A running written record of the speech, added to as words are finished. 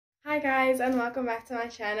guys, and welcome back to my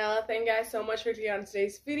channel. Thank you guys so much for clicking on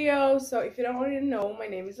today's video. So if you don't already know, my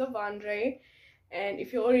name is Avandre, and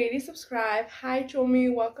if you already subscribed, hi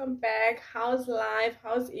Chommy, welcome back. How's life?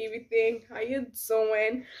 How's everything? How you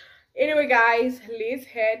doing? Anyway guys, let's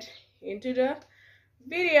head into the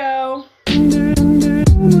video.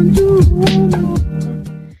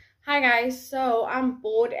 Hi guys, so I'm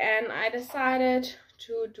bored and I decided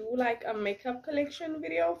to do like a makeup collection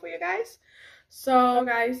video for you guys. So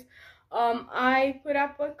guys, I put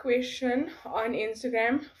up a question on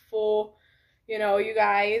Instagram for you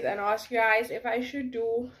guys, and ask you guys if I should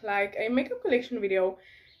do like a makeup collection video,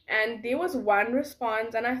 and there was one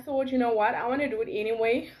response, and I thought, you know what, I want to do it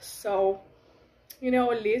anyway. So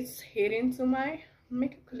let's head into my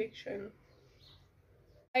makeup collection.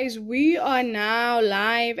 Guys, we are now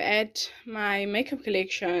live at my makeup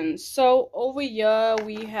collection. So over here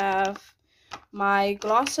we have my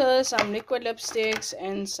glosses, some liquid lipsticks,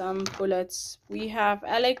 and some bullets. We have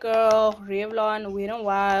LA Girl, Revlon, Wet n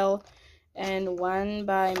Wild, and one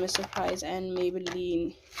by Miss Surprise and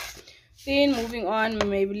Maybelline. Then moving on,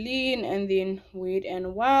 Maybelline, and then Wet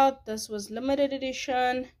n Wild. This was limited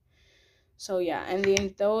edition, so yeah, and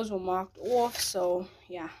then those were marked off, so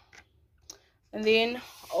yeah. And then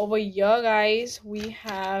over here guys, we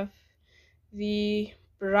have the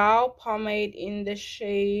brow pomade in the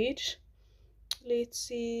shade, let's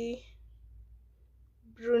see,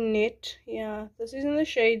 brunette. Yeah, this is in the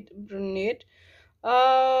shade brunette.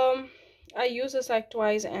 I used this like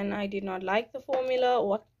twice and I did not like the formula,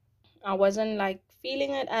 or I wasn't like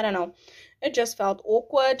feeling it. I don't know, it just felt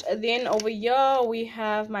awkward. Then over here we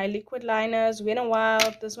have my liquid liners, Wet n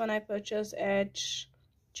Wild. This one I purchased at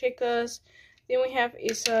Checkers. Then we have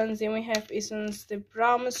Essence. Then we have Essence the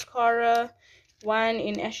brow mascara, one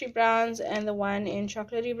in ashy browns and the one in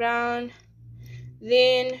chocolatey brown.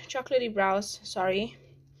 Then chocolatey brows, sorry.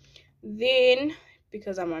 Then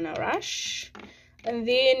because I'm on a rush. And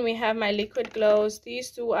then we have my liquid glows.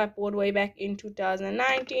 These two I bought way back in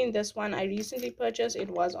 2019. This one I recently purchased, it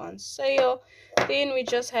was on sale. Then we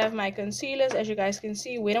just have my concealers, as you guys can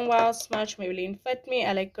see, Wet n Wild, Smudge, Maybelline Fit Me,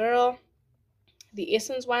 LA Girl, the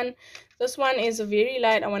Essence one. This one is very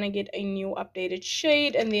light. I want to get a new updated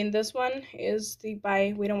shade. And then this one is the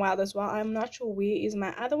by Wet n Wild as well. I'm not sure where is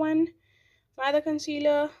my other one, my other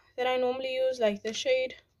concealer that I normally use, like the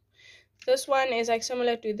shade. This one is like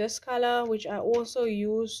similar to this color, which I also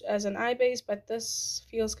use as an eye base, but this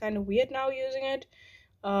feels kind of weird now using it.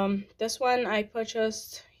 This one I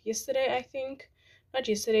purchased yesterday, I think. Not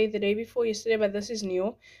yesterday, the day before yesterday, but this is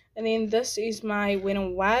new. And then this is my Wet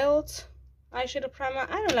n Wild eyeshadow primer.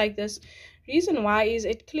 I don't like this. Reason why is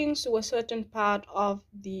it clings to a certain part of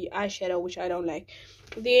the eyeshadow, which I don't like.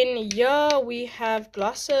 Then here we have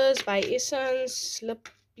glosses by Essence,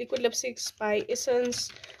 liquid lipsticks by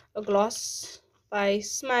Essence, a gloss by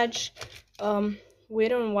Smudge,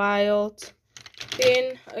 Wet n Wild.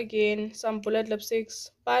 Then again some bullet lipsticks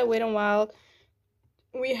by Wet n Wild.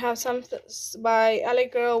 We have some by LA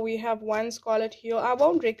Girl. We have one Scarlet Heel. I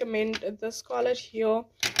won't recommend the Scarlet Heel.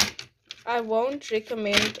 I won't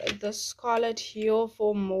recommend the Scarlet Heel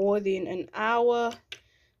for more than an hour.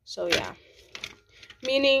 So yeah,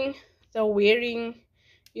 meaning the wearing,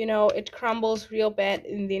 it crumbles real bad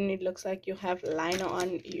and then it looks like you have liner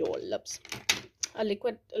on your lips. A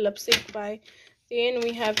liquid lipstick by, then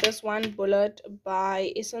we have this one bullet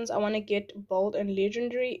by Essence. I want to get bold and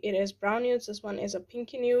legendary. It is brown nudes. This one is a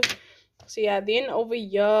pinky nude. So yeah, then over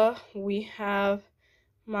here we have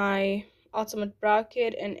my ultimate brow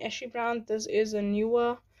kit in ashy brown. This is a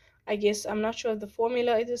newer, I guess. I'm not sure if the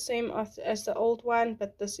formula is the same as the old one,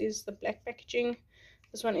 but this is the black packaging.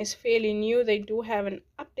 This one is fairly new. They do have an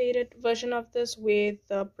updated version of this where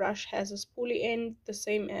the brush has a spoolie end, the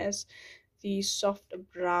same as the soft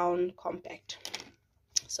brown compact.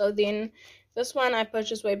 So then this one I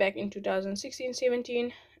purchased way back in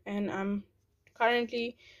 2016-17, and I'm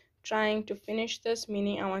currently trying to finish this,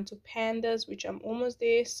 meaning I want to pan this, which I'm almost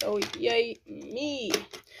there, so yay me.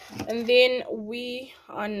 And then we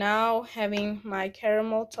are now having my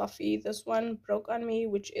caramel toffee. This one broke on me,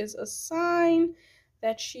 which is a sign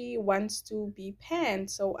that she wants to be panned,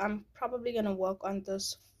 so I'm probably gonna work on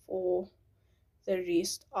this for the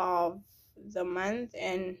rest of the month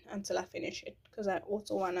and until I finish it, because I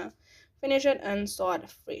also want to finish it and start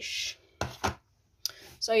fresh.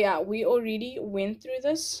 So yeah, we already went through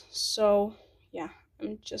this, so yeah,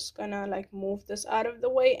 I'm just gonna like move this out of the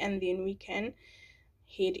way and then we can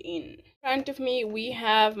head in. In front of me we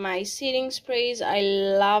have my setting sprays. I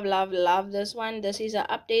love this one. This is an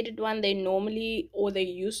updated one. They normally, or they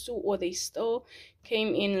used to, or they still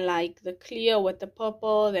came in like the clear with the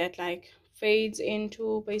purple, that like fades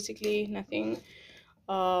into basically nothing.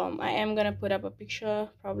 I am gonna put up a picture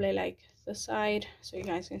probably like the side so you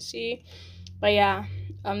guys can see. But yeah,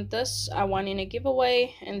 this I won in a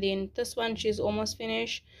giveaway, and then this one she's almost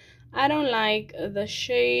finished. I don't like the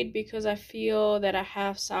shade because I feel that I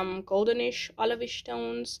have some goldenish olivish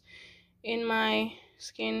tones in my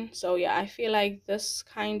skin. So yeah, I feel like this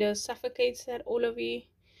kind of suffocates that olivey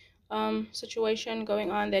situation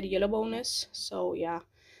going on, that yellow bonus. So yeah,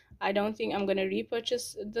 I don't think I'm gonna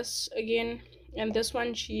repurchase this again. And this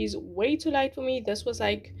one, she's way too light for me. This was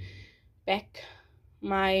like back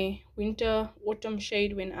my winter autumn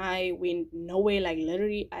shade when I went nowhere, like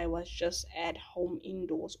literally I was just at home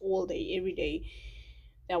indoors all day every day.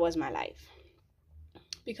 That was my life,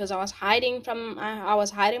 because I was hiding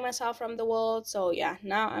myself from the world. So yeah,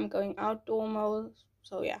 now I'm going outdoor mode.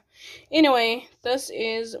 So yeah, anyway, this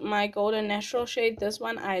is my golden natural shade. This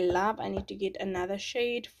one I love. I need to get another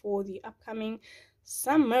shade for the upcoming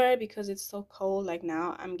summer because it's so cold. Like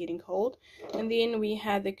now I'm getting cold. And then we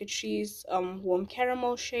have the Catrice warm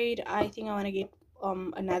caramel shade. I think I want to get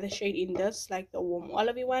another shade in this, like the warm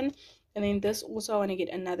olivey one. And then this also I want to get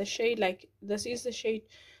another shade, like this is the shade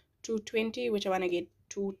 220, which I want to get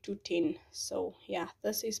 210. So yeah,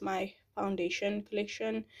 this is my foundation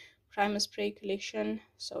collection, primer spray collection.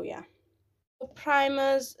 So yeah, for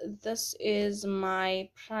primers, this is my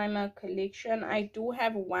primer collection. I do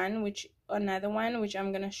have another one which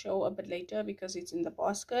I'm gonna show a bit later because it's in the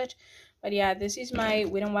basket. But yeah, this is my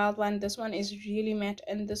Wet n Wild one. This one is really matte,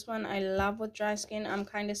 and this one I love with dry skin. I'm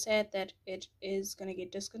kind of sad that it is gonna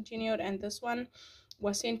get discontinued, and this one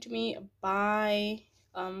was sent to me by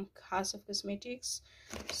House of Cosmetics.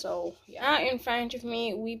 So yeah, now in front of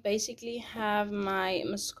me we basically have my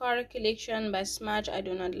mascara collection by Smudge. I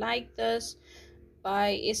do not like this,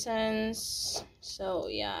 by Essence. So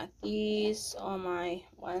yeah, these are my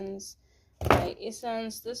ones by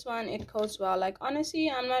Essence. This one, it coats well. Like honestly,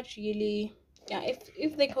 I'm not really, yeah,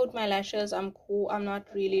 if they coat my lashes, I'm cool. I'm not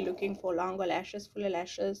really looking for longer lashes, fuller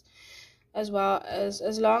lashes, as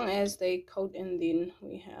long as they coat. And then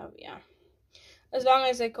we have, yeah, as long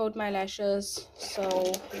as they coat my lashes.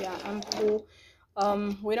 So yeah, I'm cool.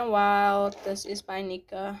 Wait a while. This is by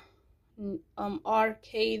Nika,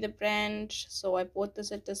 RK the brand. So I bought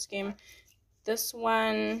this at this game. This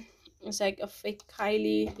one is like a fake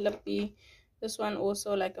Kylie lippy. This one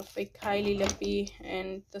also like a fake Kylie lippy.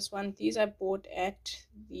 And this one, these I bought at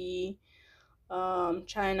the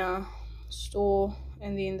China store.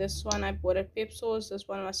 And then this one I bought at Pepso's. This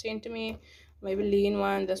one was sent to me. Maybe lean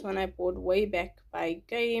one. This one I bought way back by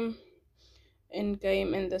Game. And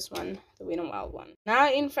this one, the Wet n Wild one.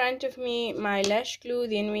 Now in front of me, my lash glue.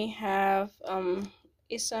 Then we have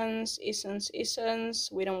Essence,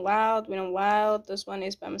 Wet n Wild. This one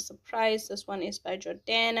is by Mr. Price. This one is by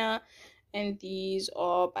Jordana, and these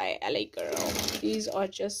are by LA Girl. These are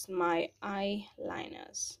just my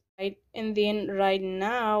eyeliners. Right, and then right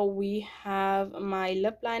now we have my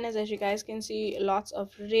lip liners. As you guys can see, lots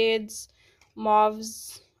of reds,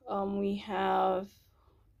 mauves. We have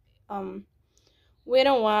Wait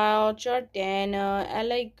a While, Jordana,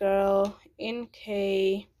 LA Girl,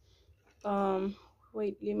 NK.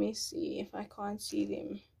 Wait, let me see if I can't see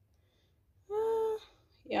them.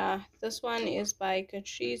 Yeah, this one is by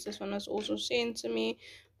Catrice. This one was also sent to me.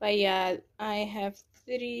 But yeah, I have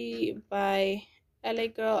 3 by LA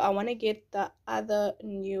Girl. I want to get the other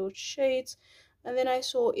nude shades. And then I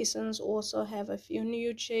saw Essence also have a few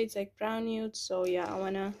nude shades, like brown nude. So yeah, I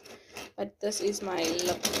wanna, but this is my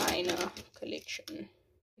lip liner collection.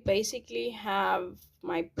 Basically have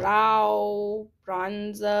my brow,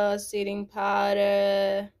 bronzer, setting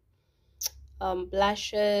powder,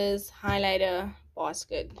 blushes, highlighter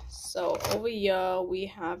basket. So over here we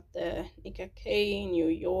have the Nika K New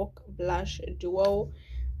York blush duo.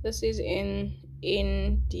 This is in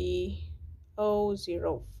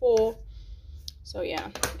ND004. So yeah,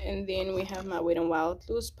 and then we have my Wet n Wild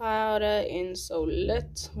loose powder in So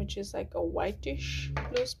Lit, which is like a whitish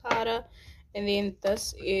loose powder. And then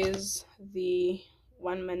this is the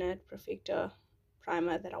 1 Minute Perfector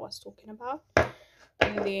primer that I was talking about.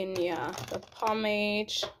 And then yeah, the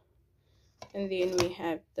pomade. And then we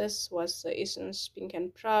have, this was the Essence Pink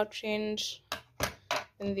and Proud trend.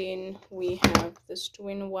 And then we have this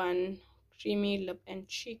 2-in-1 creamy lip and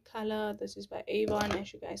cheek color. This is by Avon,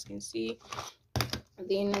 as you guys can see.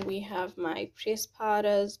 Then we have my pressed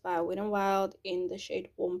powders by Wet n Wild in the shade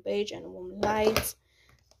Warm Beige and Warm Light.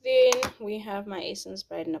 Then we have my Essence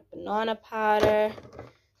Brighten Up Banana powder.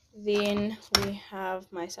 Then we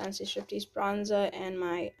have my Sunset Striptease bronzer and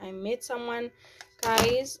my I Met Someone.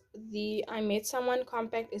 Guys, the I Met Someone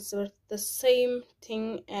compact is the same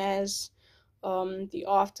thing as the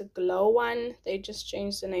Afterglow one. They just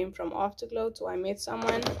changed the name from Afterglow to I Met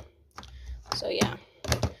Someone. So yeah,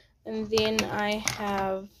 and then I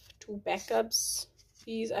have two backups.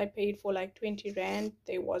 These I paid for like 20 rand.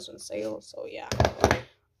 They was on sale, so yeah.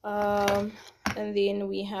 And then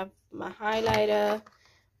we have my highlighter.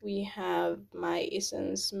 We have my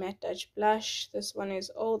Essence Matte Touch blush. This one is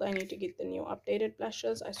old. I need to get the new updated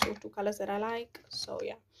blushes. I saw two colors that I like, so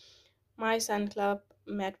yeah. My Sun Club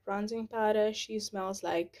matte bronzing powder. She smells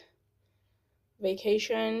like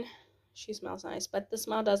vacation. She smells nice, but the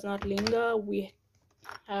smell does not linger. We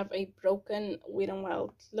have a broken Wet n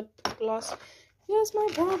Wild lip gloss. Here's my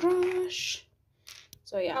brow brush.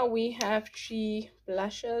 So yeah, we have three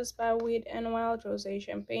blushes by Wet n Wild: Rosé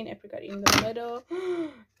Champagne, Apricot in the Middle,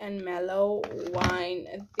 and Mellow Wine.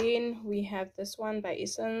 And then we have this one by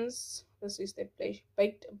Essence. This is the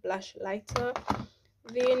Baked Blush Lighter.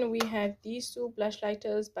 Then we have these two blush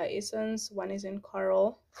lighters by Essence. One is in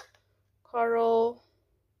Coral,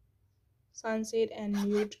 Sunset, and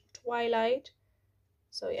Nude Twilight.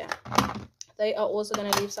 So yeah, they are also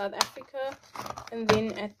gonna leave South Africa. And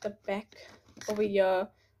then at the back over here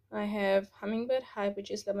I have Hummingbird Hype,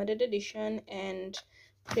 which is limited edition, and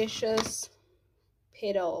Precious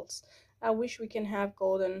Petals. I wish we can have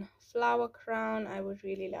Golden Flower Crown. I would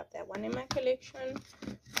really love that one in my collection.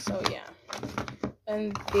 So yeah,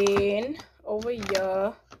 and then over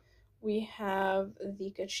here we have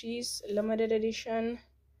the Catrice limited edition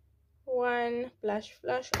one, Blush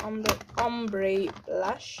Ombre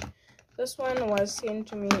Blush. This one was sent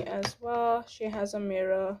to me as well. She has a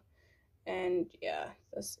mirror, and yeah,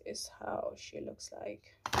 this is how she looks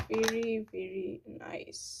like. Very, very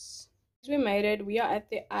nice. We made it. We are at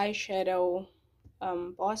the eyeshadow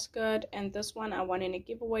basket, and this one I won in a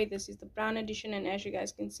giveaway. This is the brown edition, and as you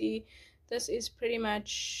guys can see, this is pretty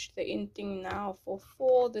much the in thing now for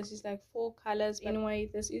fall. This is like 4 colors. Anyway,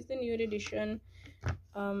 this is the nude edition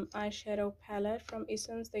eyeshadow palette from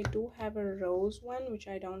Essence. They do have a rose one, which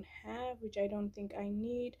I don't have, which I don't think I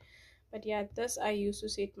need. But yeah, this I use to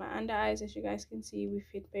set my under eyes. As you guys can see, we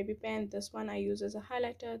fit baby pan. This one I use as a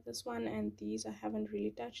highlighter. This one and these I haven't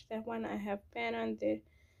really touched. That one I have pan on there.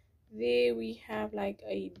 There we have like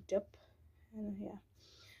a dip, and yeah,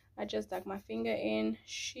 I just dug my finger in.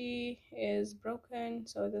 She is broken,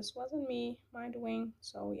 so this wasn't me, my doing.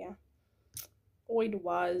 So yeah, or it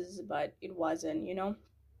was, but it wasn't, you know.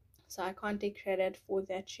 So I can't take credit for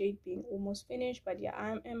that shade being almost finished. But yeah,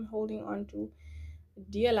 I am holding on to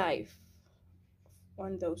dear life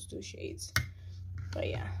on those two shades. But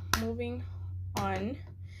yeah, moving on.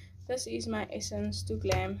 This is my Essence to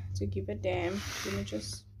Glam to Give a Damn. Let me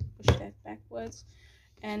just push that backwards.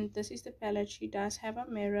 And this is the palette. She does have a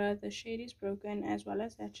mirror. The shade is broken, as well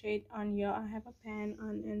as that shade. On here I have a pan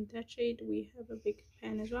on, and that shade we have a big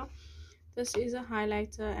pan as well. This is a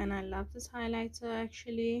highlighter, and I love this highlighter.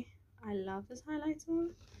 Actually, I love this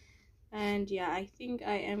highlighter. And yeah, I think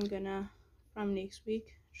I am gonna, from next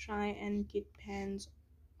week, try and get pans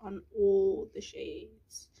on all the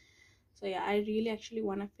shades. So yeah, I really actually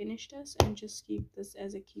want to finish this and just keep this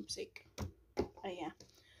as a keepsake. But yeah,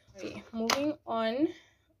 okay, moving on.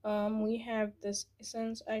 We have this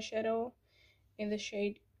Essence eyeshadow in the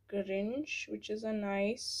shade Grinch, which is a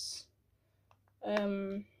nice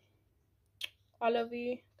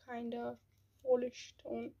olivey kind of polish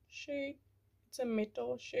tone shade. It's a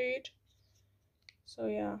metal shade. So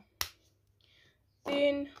yeah,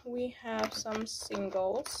 then we have some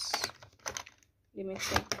singles. Let me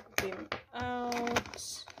take them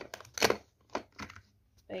out.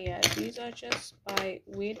 But yeah, these are just by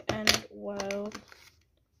Wet n Wild.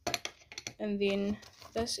 And then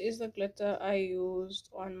this is the glitter I used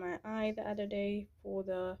on my eye the other day for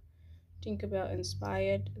the Tinkerbell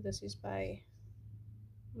inspired. This is by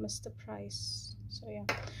Mr. Price. So yeah,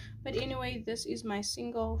 but anyway, this is my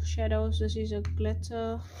single shadows. This is a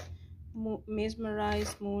glitter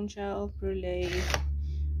Mesmerized Moon Gel Brulee.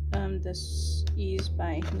 This is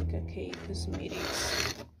by Nika K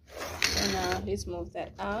Cosmetics. So now let's move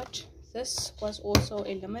that out. This was also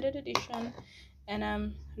a limited edition, and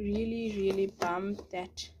I'm really bummed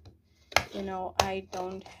that, you know, I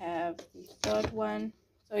don't have the third one.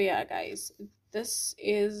 So yeah guys, this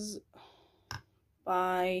is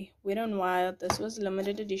by Wet n Wild. This was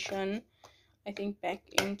limited edition, I think back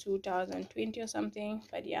in 2020 or something.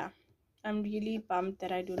 But yeah, I'm really bummed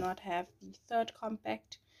that I do not have the third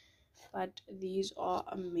compact. But these are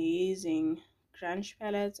amazing grunge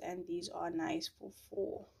palettes, and these are nice for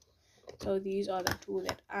fall. So these are the two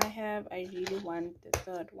that I have. I really want the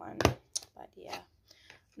third one, but yeah,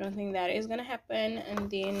 I don't think that is gonna happen.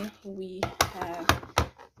 And then we have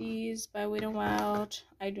these by Wet n Wild.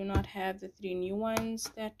 I do not have the 3 new ones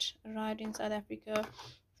that arrived in South Africa: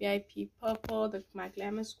 VIP Purple, the My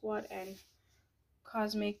Glamour Squad, and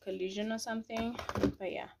Cosmic Collision or something.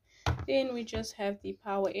 But yeah, then we just have the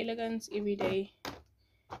Power Elegance Everyday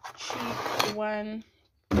Cheap one.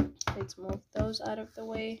 Let's move those out of the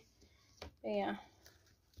way. But yeah,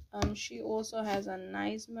 she also has a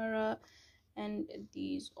nice mirror, and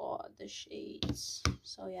these are the shades.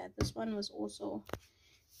 So yeah, this one was also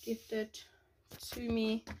gifted to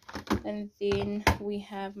me. And then we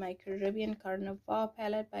have my Caribbean Carnival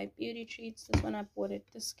palette by Beauty Treats. This one I bought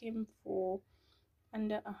at the Skim for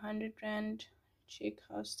under 100 rand. Check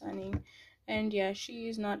how stunning. And yeah, she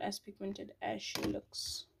is not as pigmented as she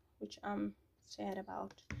looks, which I'm sad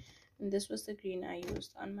about. And this was the green I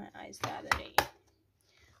used on my eyes the other day.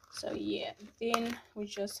 So yeah, then we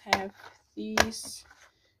just have these.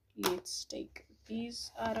 Let's take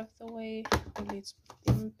these out of the way. Let's put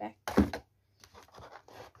them back.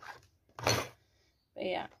 But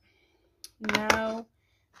yeah, now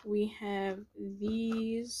we have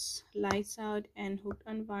these Lights Out and Hooked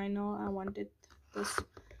on Vinyl. I wanted this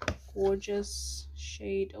gorgeous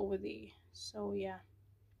shade over there. So yeah,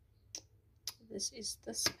 this is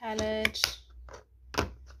this palette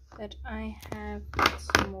that I have. Let's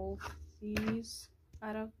move these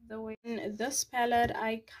out of the way. And this palette,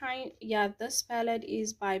 this palette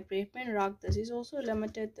is by Braveman Rock. This is also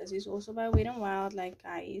limited. This is also by Wet n Wild, like,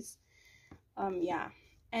 guys. Yeah,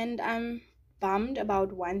 and I'm bummed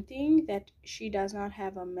about one thing, that she does not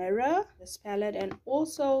have a mirror, this palette. And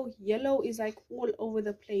also yellow is like all over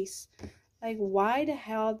the place. Like, why the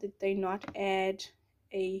hell did they not add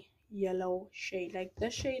a yellow shade? Like,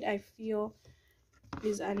 this shade I feel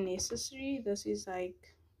is unnecessary. This is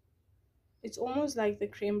like, it's almost like the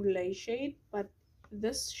creme brulee shade, but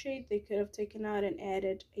this shade they could have taken out and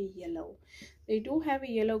added a yellow. They do have a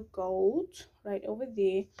yellow gold right over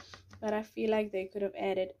there, but I feel like they could have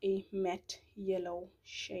added a matte yellow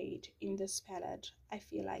shade in this palette, I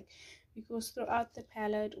feel like, because throughout the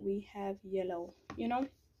palette we have yellow, you know,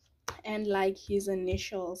 and like his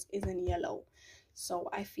initials is in yellow. So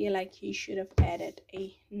I feel like he should have added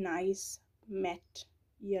a nice matte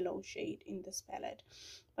yellow shade in this palette.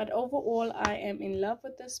 But overall, I am in love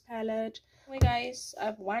with this palette. Anyway, guys,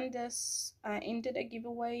 I've won this. I entered a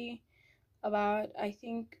giveaway about, I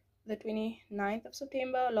think, the 29th of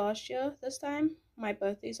September last year. This time my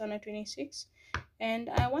birthday is on the 26th, and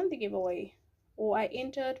I won the giveaway, or I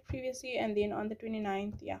entered previously and then on the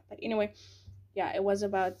 29th. Yeah, but anyway, yeah, it was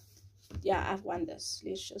about, yeah, I've won this.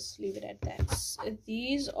 Let's just leave it at that.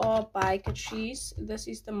 These are by Catrice. This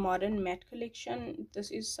is the Modern Matte collection.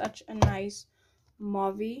 This is such a nice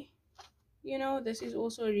mauve, you know. This is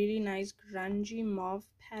also a really nice grungy mauve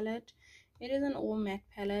palette. It is an all matte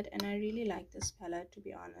palette, and I really like this palette, to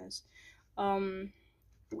be honest.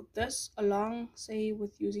 This, along, say,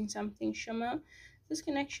 with using something shimmer, this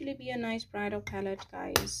can actually be a nice bridal palette,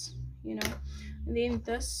 guys, you know. And then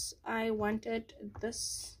this, I wanted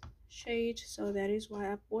this shade, so that is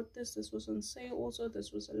why I bought this. This was on sale also.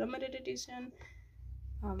 This was a limited edition.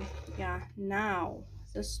 Yeah, now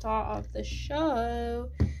the star of the show.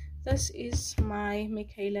 This is my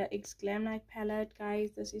Michaela X Glam Night palette,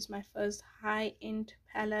 guys. This is my first high-end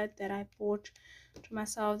palette that I bought to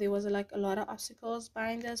myself. There was like a lot of obstacles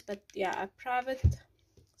buying this, but yeah, a private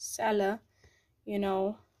seller, you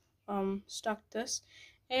know, stocked this,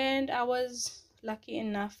 and I was lucky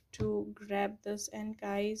enough to grab this. And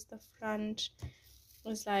guys, the front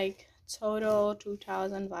was like total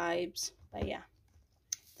 2000 vibes. But yeah,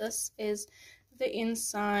 this is the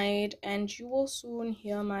inside, and you will soon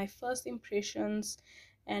hear my first impressions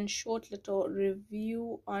and short little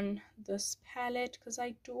review on this palette, because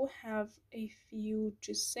I do have a few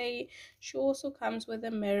to say. She also comes with a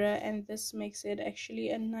mirror, and this makes it actually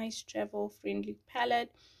a nice travel friendly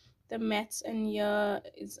palette. The mattes in here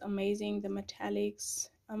is amazing, the metallics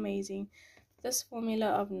amazing. This formula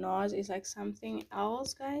of NARS is like something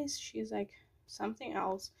else, guys. She's like something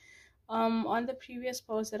else. On the previous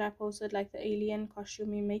post that I posted, like the alien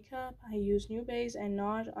costuming makeup, I used New Base and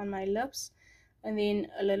NARS on my lips, and then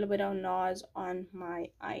a little bit of NARS on my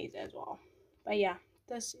eyes as well. But yeah,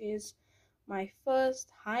 this is my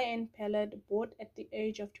first high-end palette, bought at the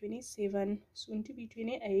age of 27, soon to be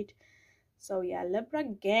 28. So yeah, Libra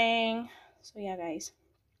gang. So yeah, guys,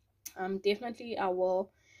 definitely I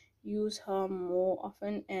will use her more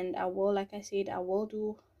often, and I will, like I said, I will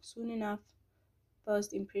do soon enough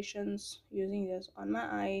first impressions using this on my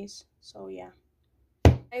eyes. So yeah,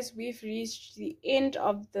 guys, we've reached the end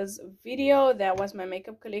of this video. That was my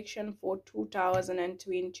makeup collection for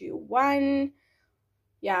 2021.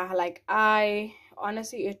 Yeah, like, I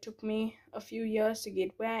honestly, it took me a few years to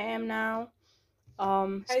get where I am now.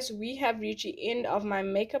 Guys, we have reached the end of my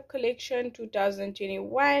makeup collection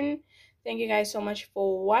 2021. Thank you guys so much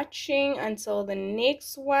for watching. Until the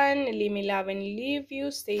next one, leave me love and leave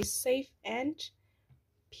you. Stay safe and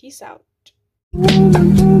peace out.